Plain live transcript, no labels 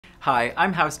Hi,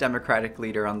 I'm House Democratic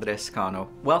Leader Andrés Cano.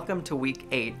 Welcome to Week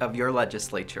 8 of your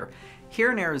legislature.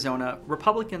 Here in Arizona,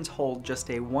 Republicans hold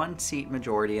just a one-seat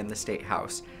majority in the State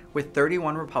House, with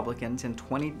 31 Republicans and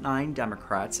 29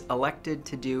 Democrats elected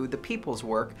to do the people's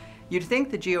work. You'd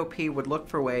think the GOP would look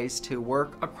for ways to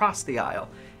work across the aisle.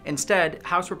 Instead,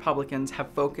 House Republicans have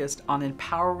focused on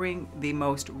empowering the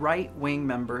most right-wing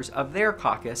members of their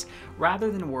caucus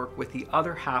rather than work with the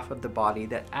other half of the body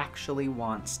that actually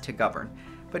wants to govern.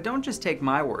 But don't just take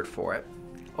my word for it.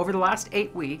 Over the last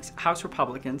 8 weeks, House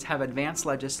Republicans have advanced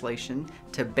legislation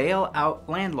to bail out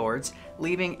landlords,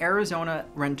 leaving Arizona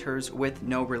renters with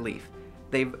no relief.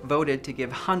 They've voted to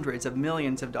give hundreds of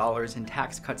millions of dollars in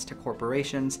tax cuts to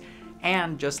corporations,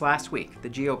 and just last week, the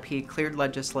GOP cleared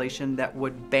legislation that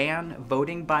would ban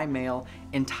voting by mail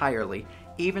entirely,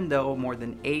 even though more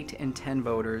than 8 in 10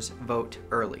 voters vote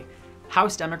early.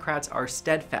 House Democrats are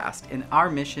steadfast in our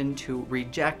mission to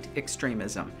reject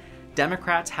extremism.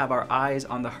 Democrats have our eyes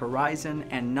on the horizon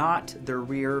and not the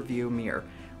rear view mirror.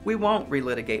 We won't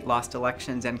relitigate lost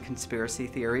elections and conspiracy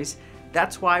theories.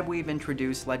 That's why we've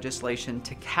introduced legislation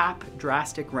to cap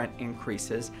drastic rent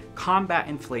increases, combat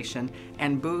inflation,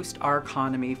 and boost our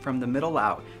economy from the middle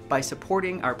out by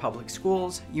supporting our public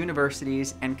schools,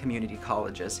 universities, and community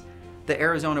colleges. The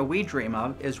Arizona we dream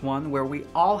of is one where we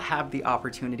all have the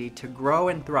opportunity to grow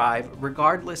and thrive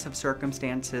regardless of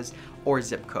circumstances or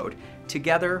zip code.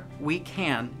 Together, we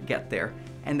can get there.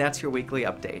 And that's your weekly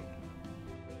update.